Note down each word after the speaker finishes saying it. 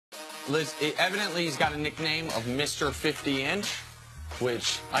Evidently, he's got a nickname of Mr. 50-inch,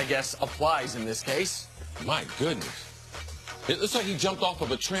 which I guess applies in this case. My goodness. It looks like he jumped off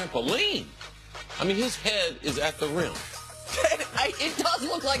of a trampoline. I mean, his head is at the rim. It does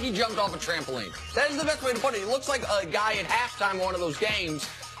look like he jumped off a trampoline. That is the best way to put it. It looks like a guy at halftime of one of those games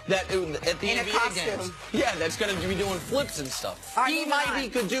that at the NBA games. Yeah, that's going to be doing flips and stuff. He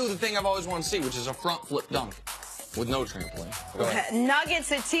could do the thing I've always wanted to see, which is a front flip dunk with no trampoline. Go ahead.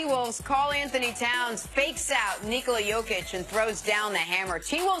 Nuggets at T-Wolves. Karl Anthony Towns fakes out Nikola Jokic and throws down the hammer.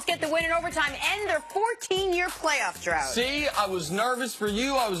 T-Wolves get the win in overtime, end their 14-year playoff drought. See, I was nervous for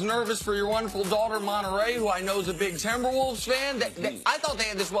you. I was nervous for your wonderful daughter, Monterey, who I know is a big Timberwolves fan. I thought they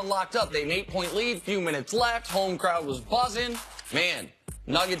had this one locked up. They had an 8-point lead, few minutes left. Home crowd was buzzing. Man,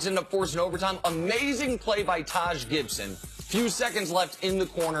 Nuggets end up forcing overtime. Amazing play by Taj Gibson. Few seconds left in the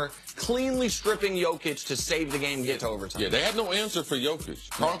corner, cleanly stripping Jokic to save the game, get to overtime. Yeah, they had no answer for Jokic.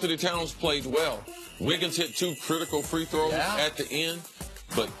 Karl Anthony Towns played well. Wiggins hit 2 critical free throws at the end.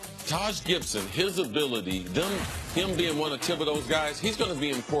 But Taj Gibson, his ability, him being one of Thibodeau's guys, he's going to be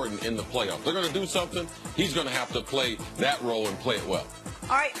important in the playoffs. They're going to do something. He's going to have to play that role and play it well.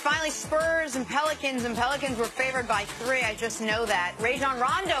 All right, finally, Spurs and Pelicans were favored by 3. I just know that. Rajon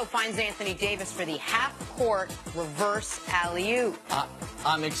Rondo finds Anthony Davis for the half-court reverse alley-oop.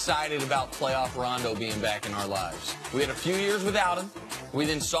 I'm excited about playoff Rondo being back in our lives. We had a few years without him. We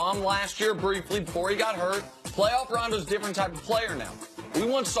then saw him last year briefly before he got hurt. Playoff Rondo's a different type of player now. We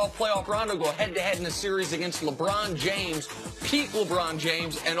once saw playoff Rondo go head-to-head in a series against LeBron James, peak LeBron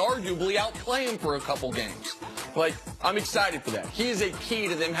James, and arguably outplay him for a couple games. Like, I'm excited for that. He is a key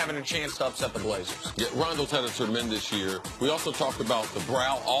to them having a chance to upset the Blazers. Yeah, Rondo's had a tremendous year. We also talked about the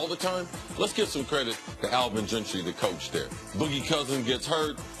brow all the time. Let's give some credit to Alvin Gentry, the coach there. Boogie Cousins gets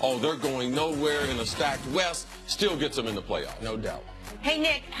hurt. Oh, they're going nowhere in a stacked West. Still gets them in the playoffs. No doubt. Hey,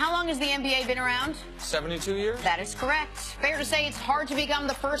 Nick, how long has the NBA been around? 72 years? That is correct. Fair to say it's hard to become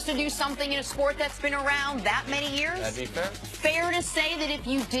the first to do something in a sport that's been around that many years? That'd be fair. Fair to say that if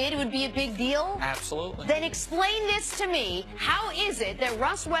you did, it would be a big deal? Absolutely. Then explain this to me. How is it that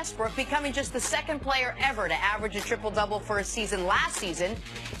Russ Westbrook, becoming just the 2nd player ever to average a triple-double for a season last season,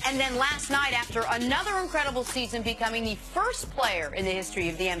 and then last night, after another incredible season, becoming the first player in the history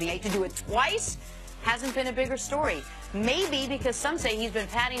of the NBA to do it twice, hasn't been a bigger story? Maybe because some say he's been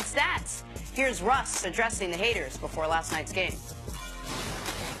padding stats. Here's Russ addressing the haters before last night's game.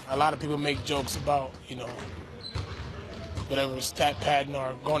 A lot of people make jokes about, whatever stat padding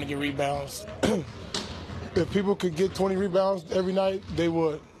or going to get rebounds. If people could get 20 rebounds every night, they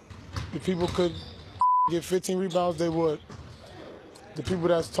would. If people could get 15 rebounds, they would. The people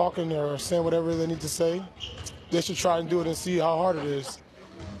that's talking or saying whatever they need to say, they should try and do it and see how hard it is.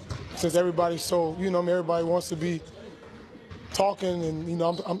 Since everybody's so, everybody wants to be talking, and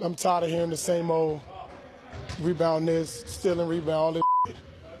I'm tired of hearing the same old rebound this, stealing rebound, all this shit.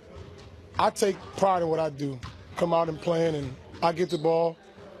 I take pride in what I do. Come out and playing, and I get the ball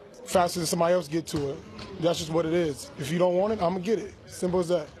faster than somebody else get to it. That's just what it is. If you don't want it, I'm gonna get it. Simple as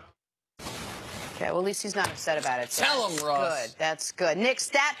that. Okay, well, at least he's not upset about it. So Tell him, Russ. Good. That's good. Nick,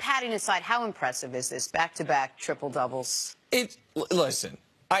 stat padding aside, how impressive is this? Back-to-back triple-doubles. Listen.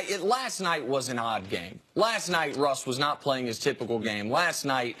 Last night was an odd game. Last night, Russ was not playing his typical game. Last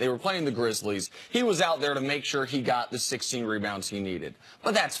night, they were playing the Grizzlies. He was out there to make sure he got the 16 rebounds he needed.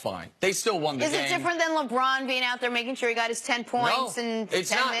 But that's fine. They still won the game. Is it different than LeBron being out there making sure he got his 10 points in 10 minutes?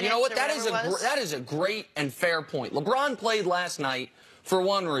 It's not. You know what? That is a great and fair point. LeBron played last night for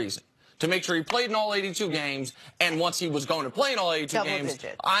one reason. To make sure he played in all 82 games, and once he was going to play in all 82 games,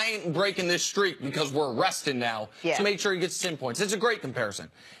 I ain't breaking this streak because we're resting now, to make sure he gets 10 points. It's a great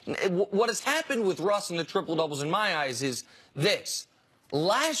comparison. What has happened with Russ and the triple-doubles in my eyes is this.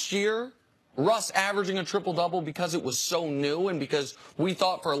 Last year, Russ averaging a triple-double because it was so new and because we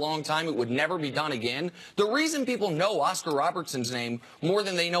thought for a long time it would never be done again. The reason people know Oscar Robertson's name more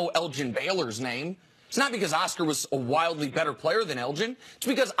than they know Elgin Baylor's name, it's not because Oscar was a wildly better player than Elgin. It's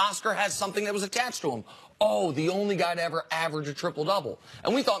because Oscar has something that was attached to him. Oh, the only guy to ever average a triple-double.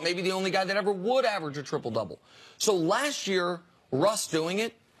 And we thought maybe the only guy that ever would average a triple-double. So last year, Russ doing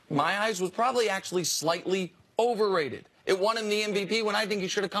it, my eyes, was probably actually slightly overrated. It won him the MVP when I think he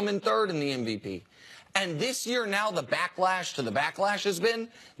should have come in third in the MVP. And this year now, the backlash to the backlash has been,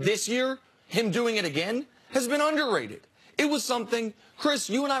 this year, him doing it again has been underrated. It was something, Chris,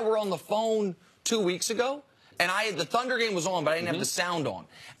 you and I were on the phone 2 weeks ago, and the Thunder game was on, but I didn't have the sound on.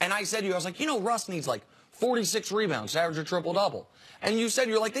 And I said to you, I was like, Russ needs like 46 rebounds to average a triple-double. And you said,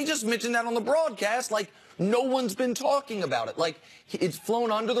 you're like, they just mentioned that on the broadcast like No one's been talking about it. Like, it's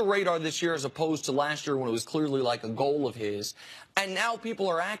flown under the radar this year as opposed to last year when it was clearly like a goal of his. And now people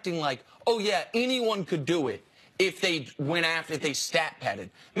are acting like, oh, yeah, anyone could do it if they went after, if they stat padded.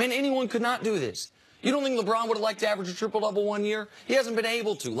 Man, anyone could not do this. You don't think LeBron would have liked to average a triple-double one year? He hasn't been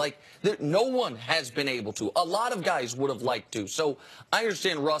able to. Like, no one has been able to. A lot of guys would have liked to. So I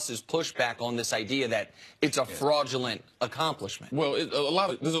understand Russ's pushback on this idea that it's a fraudulent accomplishment. Well,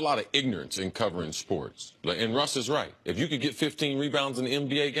 there's a lot of ignorance in covering sports. And Russ is right. If you could get 15 rebounds in the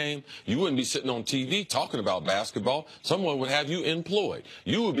NBA game, you wouldn't be sitting on TV talking about basketball. Someone would have you employed.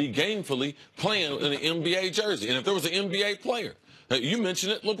 You would be gainfully playing in an NBA jersey. And if there was an NBA player, you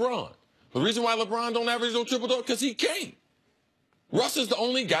mentioned it, LeBron. The reason why LeBron don't average no triple-double, because he can't. Russ is the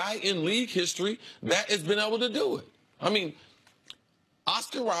only guy in league history that has been able to do it. I mean,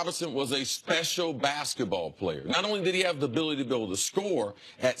 Oscar Robertson was a special basketball player. Not only did he have the ability to be able to score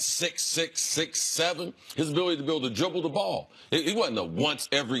at 6'6", 6'7", his ability to be able to dribble the ball. He wasn't a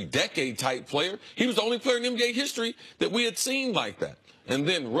once-every-decade type player. He was the only player in NBA history that we had seen like that. And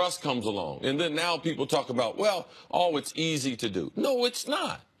then Russ comes along. And then now people talk about, well, oh, it's easy to do. No, it's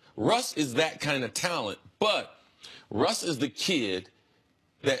not. Russ is that kind of talent, but Russ is the kid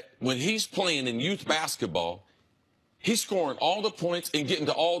that when he's playing in youth basketball, he's scoring all the points and getting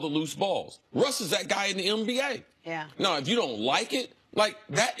to all the loose balls. Russ is that guy in the NBA. Yeah. Now, if you don't like it, like,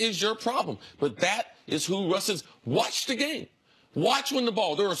 that is your problem. But that is who Russ is. Watch the game. Watch when the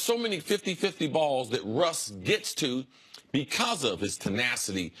ball. There are so many 50-50 balls that Russ gets to because of his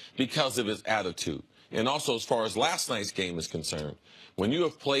tenacity, because of his attitude. And also, as far as last night's game is concerned, when you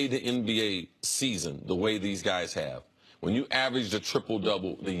have played the NBA season the way these guys have, when you averaged a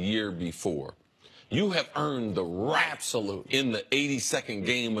triple-double the year before, you have earned the right in the 82nd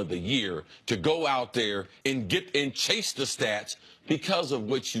game of the year to go out there and get and chase the stats because of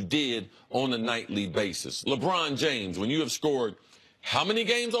what you did on a nightly basis. LeBron James, when you have scored how many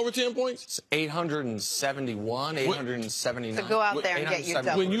games over 10 points? It's 871, 879. To go out there and get your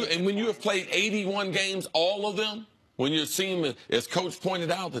double. When you have played 81 games, all of them, when your team, as Coach pointed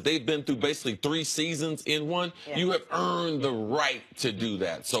out, that they've been through basically 3 seasons in one, you have earned the right to do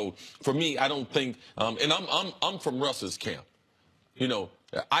that. So for me, I don't think, and I'm from Russ's camp. You know,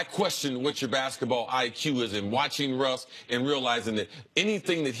 I question what your basketball IQ is, and watching Russ and realizing that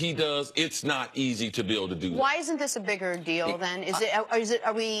anything that he does, it's not easy to be able to do that. Why isn't this a bigger deal then?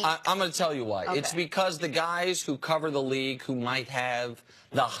 Are we? I'm going to tell you why. Okay. It's because the guys who cover the league who might have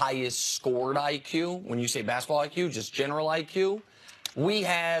the highest scored IQ, when you say basketball IQ, just general IQ, we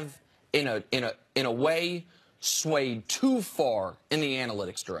have in a way swayed too far in the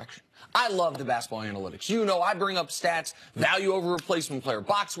analytics direction. I love the basketball analytics. You know, I bring up stats, value over replacement player,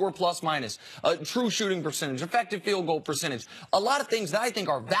 box score plus minus, true shooting percentage, effective field goal percentage, a lot of things that I think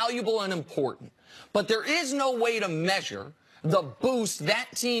are valuable and important. But there is no way to measure the boost that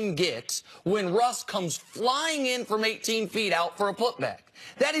team gets when Russ comes flying in from 18 feet out for a putback.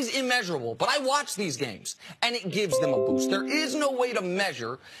 That is immeasurable. But I watch these games, and it gives them a boost. There is no way to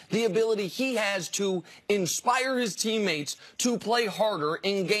measure the ability he has to inspire his teammates to play harder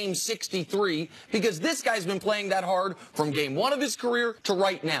in Game 63, because this guy's been playing that hard from Game 1 of his career to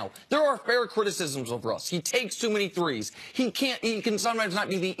right now. There are fair criticisms of Russ. He takes too many threes. He can sometimes not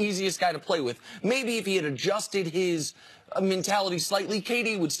be the easiest guy to play with. Maybe if he had adjusted his mentality slightly,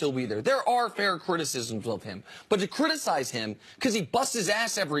 KD would still be there. There are fair criticisms of him. But to criticize him because he busts his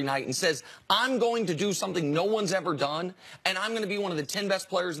ass every night and says, I'm going to do something no one's ever done, and I'm going to be one of the 10 best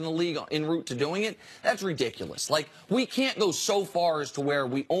players in the league en route to doing it, that's ridiculous. Like, we can't go so far as to where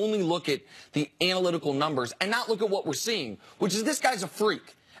we only look at the analytical numbers and not look at what we're seeing, which is this guy's a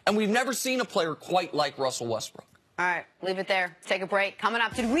freak. And we've never seen a player quite like Russell Westbrook. All right, leave it there. Take a break. Coming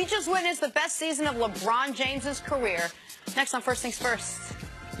up, did we just witness the best season of LeBron James's career? Next on First Things First.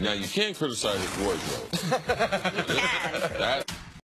 Now, you can't criticize his wardrobe. You can.